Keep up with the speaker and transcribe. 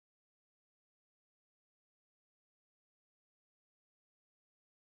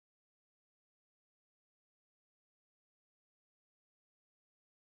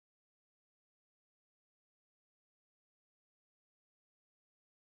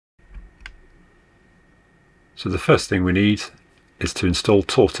So the first thing we need is to install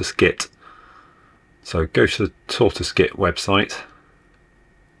TortoiseGit. So go to the TortoiseGit website,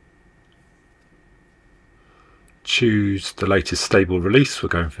 choose the latest stable release. We're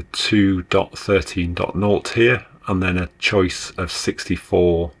going for 2.13.0 here, and then a choice of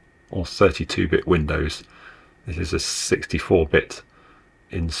 64 or 32-bit Windows. This is a 64-bit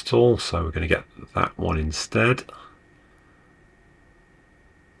install, so we're going to get that one instead.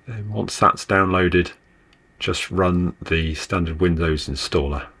 And once that's downloaded, just run the standard Windows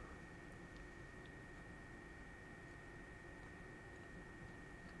installer.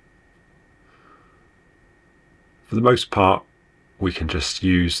 For the most part, we can just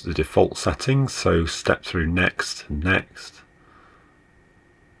use the default settings, so step through next and next,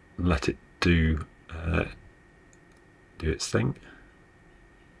 and let it do its thing.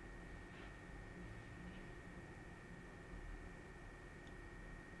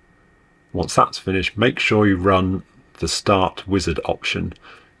 Once that's finished, make sure you run the Start Wizard option,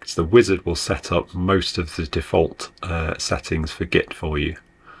 because the wizard will set up most of the default settings for Git for you.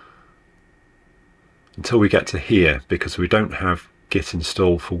 Until we get to here, because we don't have Git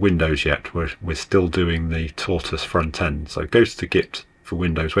installed for Windows yet, we're still doing the Tortoise front end. So go to the Git for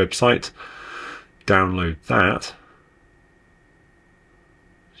Windows website, download that.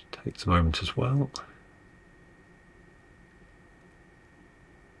 It takes a moment as well.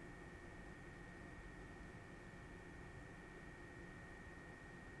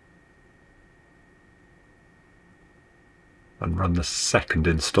 And run the second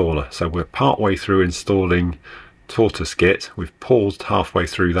installer. So we're part way through installing TortoiseGit. We've paused halfway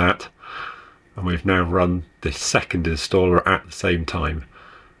through that, and we've now run the second installer at the same time.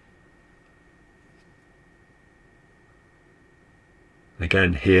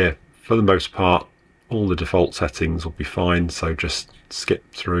 Again, here, for the most part, all the default settings will be fine, so just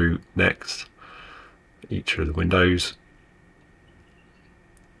skip through next each of the windows.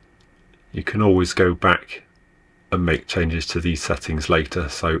 You can always go back and make changes to these settings later,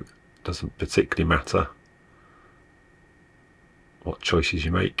 so it doesn't particularly matter what choices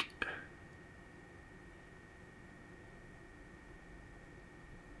you make.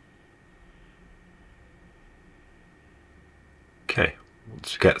 Okay,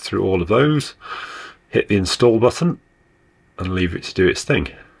 once you get through all of those, hit the install button and leave it to do its thing.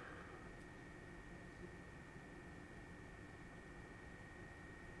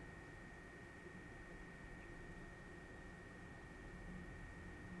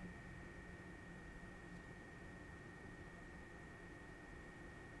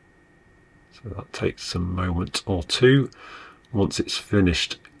 So that takes a moment or two. Once it's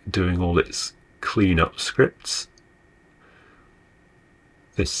finished doing all its cleanup scripts,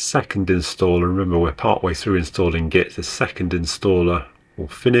 this second installer, remember we're part way through installing Git, the second installer will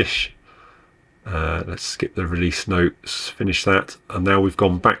finish. Let's skip the release notes, finish that, and now we've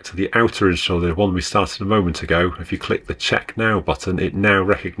gone back to the outer installer, the one we started a moment ago. If you click the Check Now button, it now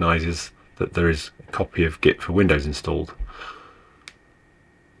recognises that there is a copy of Git for Windows installed.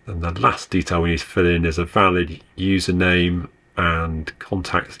 And the last detail we need to fill in is a valid username and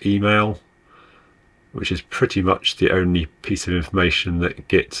contact email, which is pretty much the only piece of information that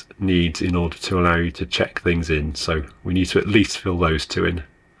Git needs in order to allow you to check things in. So we need to at least fill those two in.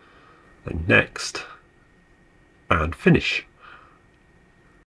 And next, and finish.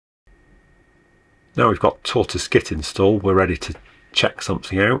 Now we've got TortoiseGit installed, we're ready to check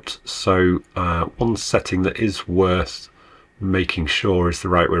something out. So one setting that is worth making sure is the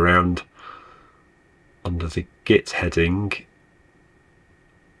right way around, under the Git heading,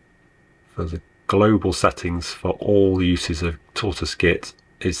 for the global settings for all uses of TortoiseGit,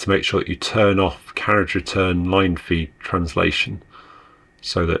 is to make sure that you turn off carriage return line feed translation,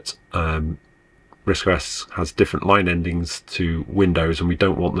 so that RISC OS has different line endings to Windows, and we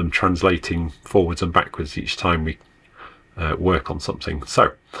don't want them translating forwards and backwards each time we work on something.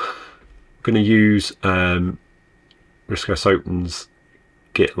 So I'm going to use RISC OS Open's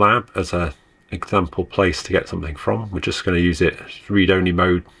GitLab as an example place to get something from. We're just going to use it as read-only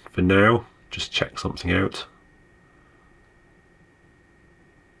mode for now, just check something out.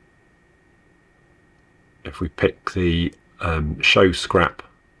 If we pick the show scrap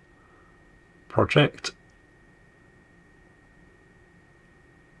project,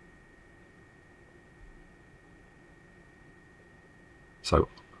 so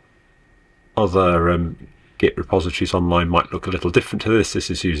other Git repositories online might look a little different to this. This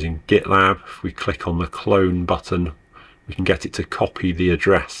is using GitLab. If we click on the clone button, we can get it to copy the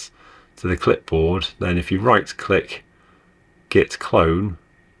address to the clipboard. Then if you right click Git clone,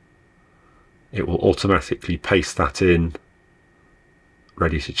 it will automatically paste that in,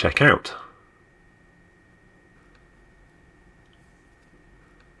 ready to check out.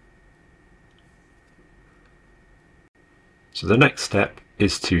 So the next step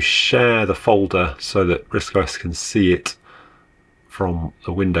is to share the folder so that RISC OS can see it from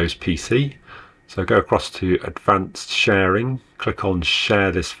the Windows PC. So go across to Advanced Sharing, click on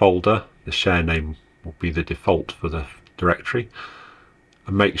Share this folder. The share name will be the default for the directory,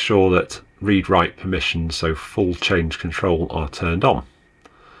 and make sure that read-write permissions, so full change control, are turned on.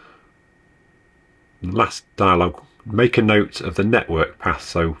 The last dialog, make a note of the network path,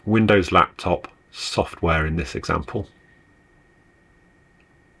 so Windows laptop software in this example.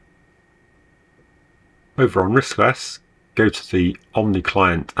 Over on RISC OS, go to the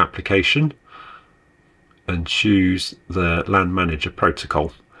OmniClient application and choose the LAN Manager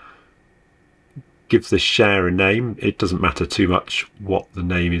protocol. Give the share a name. It doesn't matter too much what the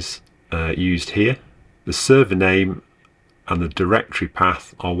name is used here. The server name and the directory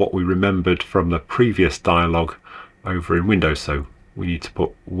path are what we remembered from the previous dialog over in Windows, so we need to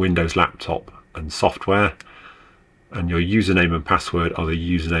put Windows laptop and software, and your username and password are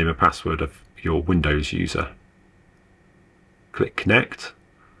the username and password of your Windows user. Click Connect,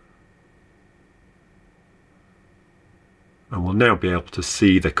 and we'll now be able to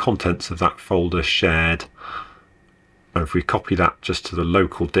see the contents of that folder shared. And if we copy that just to the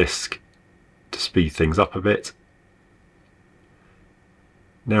local disk to speed things up a bit,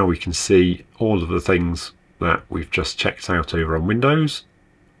 now we can see all of the things that we've just checked out over on Windows,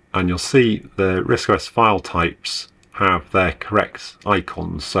 and you'll see the RISC OS file types have their correct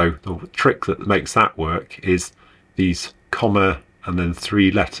icons. So the trick that makes that work is these comma and then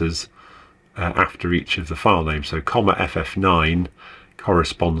 3 letters after each of the file names. So comma FF9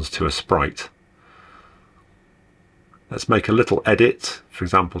 corresponds to a sprite. Let's make a little edit, for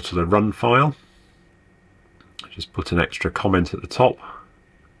example, to the run file. Just put an extra comment at the top.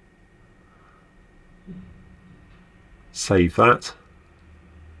 Save that.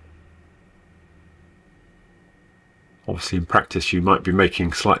 Obviously in practice you might be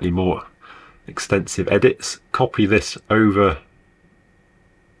making slightly more extensive edits. Copy this over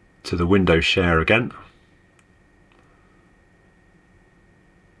to the Windows share again.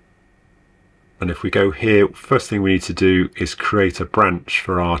 And if we go here, first thing we need to do is create a branch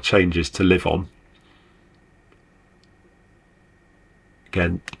for our changes to live on.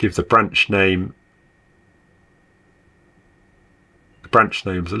 Again, give the branch name. The branch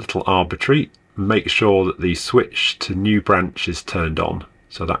name is a little arbitrary. Make sure that the switch to new branch is turned on,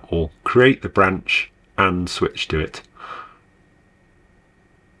 so that will create the branch and switch to it.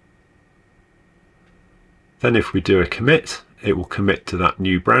 Then if we do a commit, it will commit to that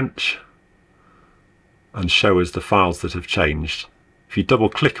new branch and show us the files that have changed. If you double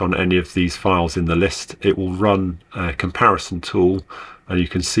click on any of these files in the list, it will run a comparison tool and you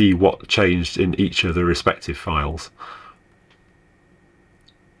can see what changed in each of the respective files.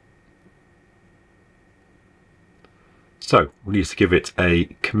 So we need to give it a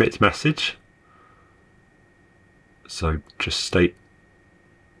commit message. So just state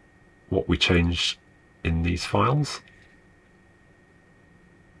what we changed in these files.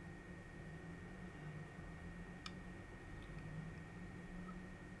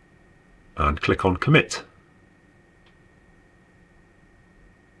 And click on commit.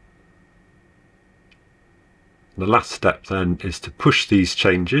 The last step then is to push these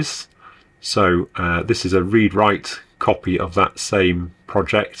changes. So this is a read-write copy of that same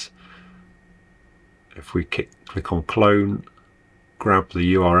project. If we click on clone, grab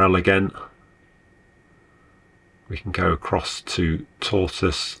the URL again, we can go across to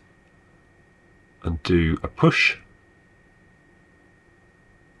Tortoise and do a push.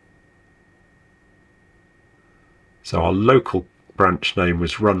 So our local branch name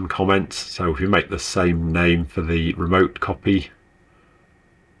was run comments, so if we make the same name for the remote copy,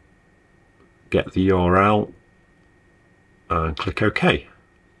 get the URL and click OK.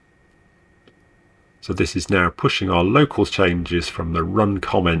 So this is now pushing our local changes from the run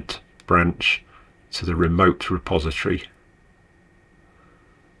comment branch to the remote repository.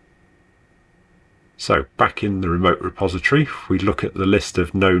 So back in the remote repository, if we look at the list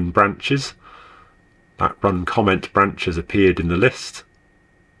of known branches, that run comment branch has appeared in the list,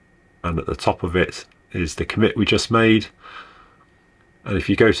 and at the top of it is the commit we just made. And if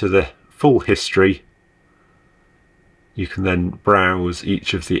you go to the full history, you can then browse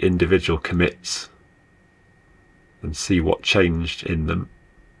each of the individual commits and see what changed in them.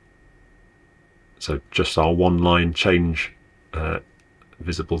 So just our one line change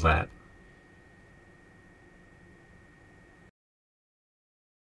visible there.